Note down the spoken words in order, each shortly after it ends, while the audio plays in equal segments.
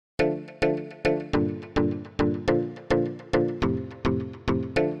Hi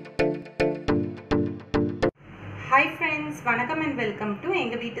friends, வணக்கம் and welcome to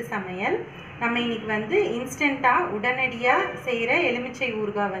எங்க வீட்டு சமையல். நம்ம இன்னைக்கு வந்து இன்ஸ்டன்ட்டா உடனடியா செய்யற எலுமிச்சை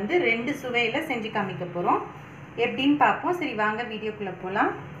ஊறுகாய் வந்து ரெண்டு சுவையில செஞ்சு காமிக்க போறோம். எப்படின்னு பாப்போம். சரி வாங்க வீடியோக்குள்ள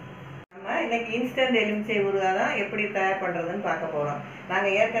போலாம். நம்ம இன்னைக்கு இன்ஸ்டன்ட் எலுமிச்சை ஊறுகாய் தான் எப்படி தயார் பண்றதுன்னு பார்க்க போறோம். நாங்க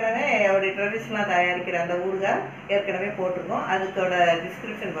ஏற்கனவே ஒரு ட்ரெடிஷனலா தயாரிக்கிற அந்த ஊறுகாய் ஏற்கனவே போட்டுருக்கோம். அதுக்கோட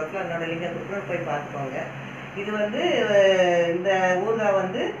டிஸ்கிரிப்ஷன் பாக்ஸ்ல அதோட லிங்கை கொடுக்குறோம், போய் பார்த்துக்கோங்க. இது வந்து இந்த ஊறுகாய்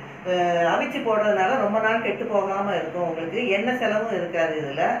வந்து அவிச்சு போடுறதுனால ரொம்ப நாள் கெட்டு போகாமல் இருக்கும். உங்களுக்கு என்ன செலவும் இருக்காது.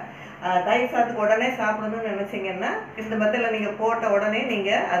 இதில் தயிர் சாத்துக்கு உடனே சாப்பிடணும்னு நினச்சிங்கன்னா இந்த மெத்தடில் நீங்கள் போட்ட உடனே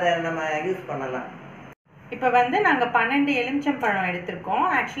நீங்கள் அதை நம்ம யூஸ் பண்ணலாம். இப்போ வந்து நாங்கள் 12 எலுமிச்சம்பழம் எடுத்திருக்கோம்.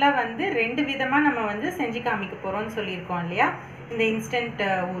 ஆக்சுவலாக வந்து 2 விதமாக நம்ம வந்து செஞ்சு காமிக்க போகிறோம்னு சொல்லியிருக்கோம் இல்லையா இந்த இன்ஸ்டன்ட்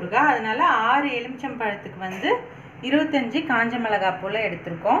ஊறுகாய். அதனால 6 எலுமிச்சம்பழத்துக்கு வந்து 25 காஞ்ச மிளகாய் போல்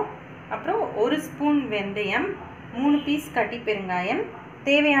எடுத்திருக்கோம். அப்புறம் 1 ஸ்பூன் வெந்தயம், 3 பீஸ் கட்டி பெருங்காயம்,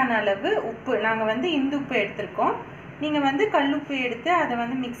 தேவையான அளவு உப்பு. நாங்கள் வந்து இந்து உப்பு எடுத்திருக்கோம். நீங்கள் வந்து கல்லுப்பு எடுத்து அதை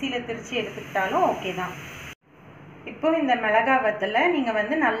வந்து மிக்சியில் திரிச்சு எடுத்துக்கிட்டாலும் ஓகே தான். இப்போ இந்த மிளகாய் வத்தலை நீங்கள்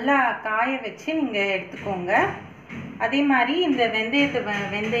வந்து நல்லா காய வச்சு நீங்கள் எடுத்துக்கோங்க. அதே மாதிரி இந்த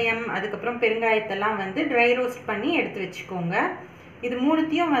வெந்தயம் அதுக்கப்புறம் பெருங்காயத்தெல்லாம் வந்து ட்ரை ரோஸ்ட் பண்ணி எடுத்து வச்சுக்கோங்க. இது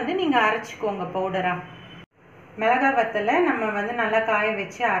மூணுத்தையும் வந்து நீங்கள் அரைச்சிக்கோங்க பவுடராக. மிளகாய் வத்தலை நம்ம வந்து நல்லா காய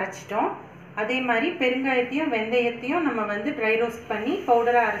வச்சு அரைச்சிட்டோம். அதே மாதிரி பெருங்காயத்தையும் வெந்தயத்தையும் நம்ம வந்து ட்ரை ரோஸ்ட் பண்ணி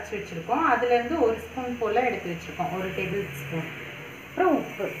பவுடராக அரைச்சி வச்சுருக்கோம். அதுலேருந்து 1 ஸ்பூன் போல் எடுத்து வச்சுருக்கோம், 1 டேபிள் ஸ்பூன். அப்புறம்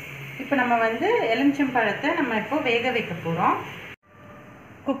உப்பு. இப்போ நம்ம வந்து எலுமிச்சம்பழத்தை நம்ம இப்போ வேக வைக்க போகிறோம்.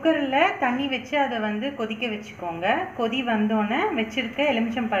 குக்கரில் தண்ணி வச்சு அதை வந்து கொதிக்க வச்சுக்கோங்க. கொதி வந்தோடனே வச்சுருக்க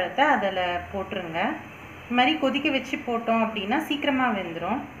எலுமிச்சம்பழத்தை அதில் போட்டுருங்க. இது மாதிரி கொதிக்க வச்சு போட்டோம் அப்படின்னா சீக்கிரமாக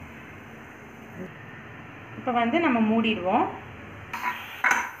வெந்துடும். இப்போ வந்து நம்ம மூடிடுவோம்.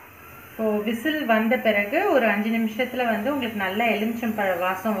 இப்போது விசில் வந்த பிறகு ஒரு 5 நிமிஷத்தில் வந்து உங்களுக்கு நல்ல எலுமிச்சம்பழ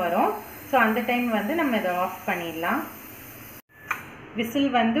வாசம் வரும். ஸோ அந்த டைம் வந்து நம்ம இதை ஆஃப் பண்ணிடலாம். விசில்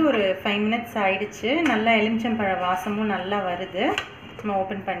வந்து ஒரு 5 மினிட்ஸ் ஆயிடுச்சு. நல்லா எலுமிச்சம்பழ வாசமும் நல்லா வருது. நம்ம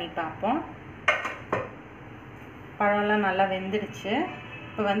ஓப்பன் பண்ணி பார்ப்போம். பழம்லாம் நல்லா வெந்துடுச்சு.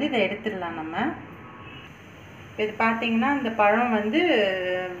 இப்போ வந்து இதை எடுத்துடலாம் நம்ம. இது பார்த்தீங்கன்னா இந்த பழம் வந்து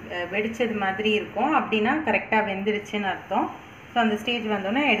வெடிச்சது மாதிரி இருக்கும். அப்படின்னா கரெக்டாக வெந்துடுச்சுன்னு அர்த்தம். ஸோ அந்த ஸ்டேஜ்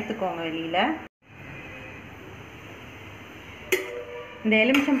வந்தோன்னே எடுத்துக்கோங்க வெளியில். இந்த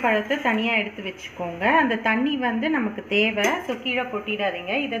எலுமிச்சம்பழத்தை தனியாக எடுத்து வச்சுக்கோங்க. அந்த தண்ணி வந்து நமக்கு தேவை. ஸோ கீழே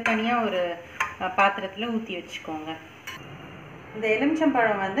கொட்டிடாதீங்க. இதை தனியாக ஒரு பாத்திரத்தில் ஊற்றி வச்சுக்கோங்க. இந்த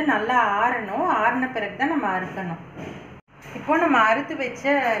எலுமிச்சம்பழம் வந்து நல்லா ஆறணும். ஆறின பிறகு தான் நம்ம அறுக்கணும். இப்போ நம்ம அறுத்து வச்ச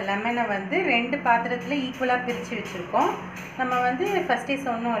லெமனை வந்து 2 பாத்திரத்தில் ஈக்குவலாக பிரித்து வச்சுருக்கோம். நம்ம வந்து ஃபஸ்ட்டே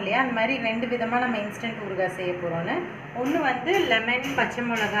சொன்னோம் இல்லையா அந்த மாதிரி 2 விதமாக நம்ம இன்ஸ்டன்ட் ஊறுகாய் செய்ய போகிறோன்னு. ஒன்று வந்து லெமன், பச்சை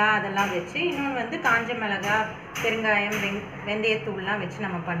மிளகா அதெல்லாம் வச்சு, இன்னொன்று வந்து காஞ்ச மிளகா, பெருங்காயம், வெந்தயத்தூள்லாம் வச்சு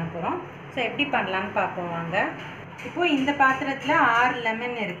நம்ம பண்ண போகிறோம். ஸோ எப்படி பண்ணலான்னு பார்ப்போம் வாங்க. இப்போது இந்த பாத்திரத்தில் 6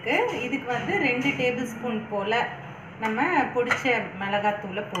 லெமன் இருக்குது. இதுக்கு வந்து 2 டேபிள் ஸ்பூன் போல் நம்ம பொடிச்ச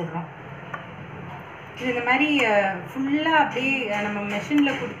மிளகாத்தூளை போடுறோம். இது இந்த மாதிரி ஃபுல்லாக அப்படியே நம்ம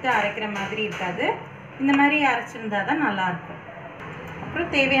மெஷினில் கொடுத்து அரைக்கிற மாதிரி இருக்காது. இந்த மாதிரி அரைச்சிருந்தா தான் நல்லாயிருக்கும்.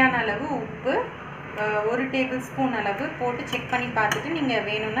 அப்புறம் தேவையான அளவு உப்பு, 1 டேபிள் ஸ்பூன் அளவு போட்டு செக் பண்ணி பார்த்துட்டு நீங்கள்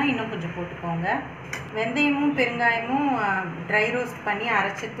வேணும்னா இன்னும் கொஞ்சம் போட்டுக்கோங்க. வெந்தயமும் பெருங்காயமும் ட்ரை ரோஸ்ட் பண்ணி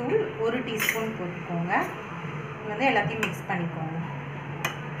அரைச்ச தூள் 1 டீஸ்பூன் போட்டுக்கோங்க. வந்து எல்லாத்தையும் மிக்ஸ் பண்ணிக்கோங்க.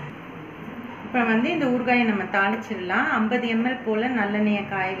 இப்போ வந்து இந்த ஊறுகாயை நம்ம தாளிச்சிடலாம். 50 ml போல் நல்லெண்ணெயை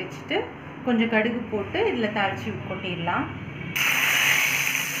காய வச்சுட்டு கொஞ்சம் கடுகு போட்டு இதில் தாளித்து கொட்டிடலாம்.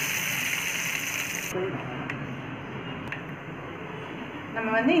 நம்ம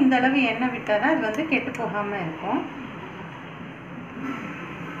வந்து இந்த அளவு எண்ணெய் விட்டால் தான் இது வந்து கெட்டு போகாமல் இருக்கும்.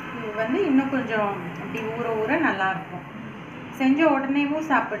 இது வந்து இன்னும் கொஞ்சம் அப்படி ஊற ஊற நல்லாயிருக்கும். செஞ்ச உடனேவும்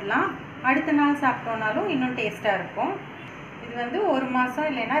சாப்பிடலாம். அடுத்த நாள் சாப்பிட்டோன்னாலும் இன்னும் டேஸ்ட்டாக இருக்கும். இது வந்து 1 மாதம்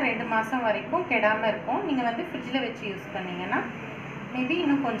இல்லைன்னா 2 மாதம் வரைக்கும் கெடாமல் இருக்கும். நீங்கள் வந்து ஃப்ரிட்ஜில் வச்சு யூஸ் பண்ணிங்கன்னா மேபி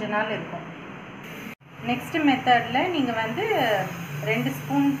இன்னும் கொஞ்ச நாள் இருக்கும். நெக்ஸ்ட் மெத்தடில் நீங்கள் வந்து 2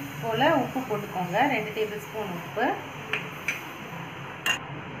 ஸ்பூன் போல் உப்பு போட்டுக்கோங்க. 2 டேபிள் ஸ்பூன் உப்பு.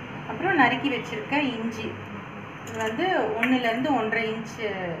 அப்புறம் நறுக்கி வச்சுருக்க இஞ்சி. இது வந்து 1லேருந்து 1.5 இன்ச்சு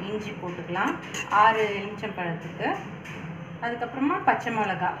இஞ்சி போட்டுக்கலாம் 6 எலுமிச்சம்பழத்துக்கு. அதுக்கப்புறமா பச்சை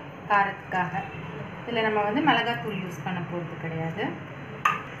மிளகா காரத்துக்காக. இதில் நம்ம வந்து மிளகாத்தூள் யூஸ் பண்ண போகிறது கிடையாது.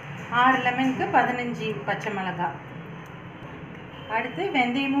 6 லெமனுக்கு 15 பச்சை மிளகா. அடுத்து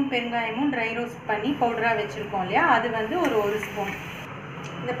வெந்தயமும் பெருங்காயமும் ட்ரை ரோஸ்ட் பண்ணி பவுடராக வச்சுருக்கோம் இல்லையா அது வந்து ஒரு 1 ஸ்பூன்.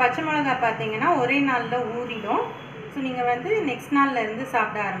 இந்த பச்சை மிளகா பார்த்தீங்கன்னா ஒரே நாளில் ஊறிடும். ஸோ நீங்கள் வந்து நெக்ஸ்ட் நாள்லேருந்து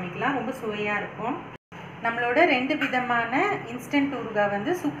சாப்பிட ஆரம்பிக்கலாம். ரொம்ப சுவையாக இருக்கும். நம்மளோட 2 விதமான இன்ஸ்டன்ட் ஊறுகாய்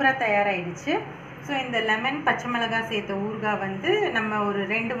வந்து சூப்பராக தயாராகிடுச்சு. ஸோ இந்த லெமன் பச்சை மிளகாய் சேர்த்த ஊறுகாய் வந்து நம்ம ஒரு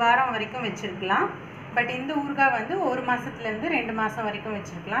 2 வாரம் வரைக்கும் வச்சுருக்கலாம். பட் இந்த ஊறுகாய் வந்து 1 மாதத்துலேருந்து 2 மாதம் வரைக்கும்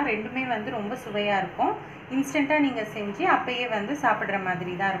வச்சுருக்கலாம். ரெண்டுமே வந்து ரொம்ப சுவையாக இருக்கும். இன்ஸ்டண்ட்டாக நீங்கள் செஞ்சு அப்போயே வந்து சாப்பிட்ற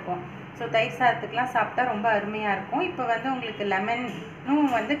மாதிரி தான் இருக்கும். ஸோ தயிர் சாதத்துக்கெலாம் சாப்பிட்டா ரொம்ப அருமையாக இருக்கும். இப்போ வந்து உங்களுக்கு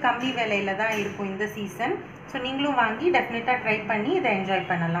லெமனும் வந்து கம்மி விலையில் தான் இருக்கும் இந்த சீசன். ஸோ நீங்களும் வாங்கி டெஃபினட்டாக ட்ரை பண்ணி இதை என்ஜாய்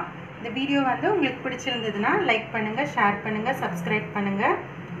பண்ணலாம். இந்த வீடியோ வந்து உங்களுக்கு பிடிச்சிருந்ததுன்னா லைக் பண்ணுங்கள், ஷேர் பண்ணுங்கள், சப்ஸ்கிரைப் பண்ணுங்கள்.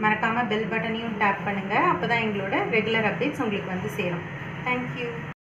 மறக்காமல் பெல் பட்டனையும் டேப் பண்ணுங்கள். அப்போ தான் எங்களோட ரெகுலர் அப்டேட்ஸ் உங்களுக்கு வந்து சேரும். தேங்க்யூ.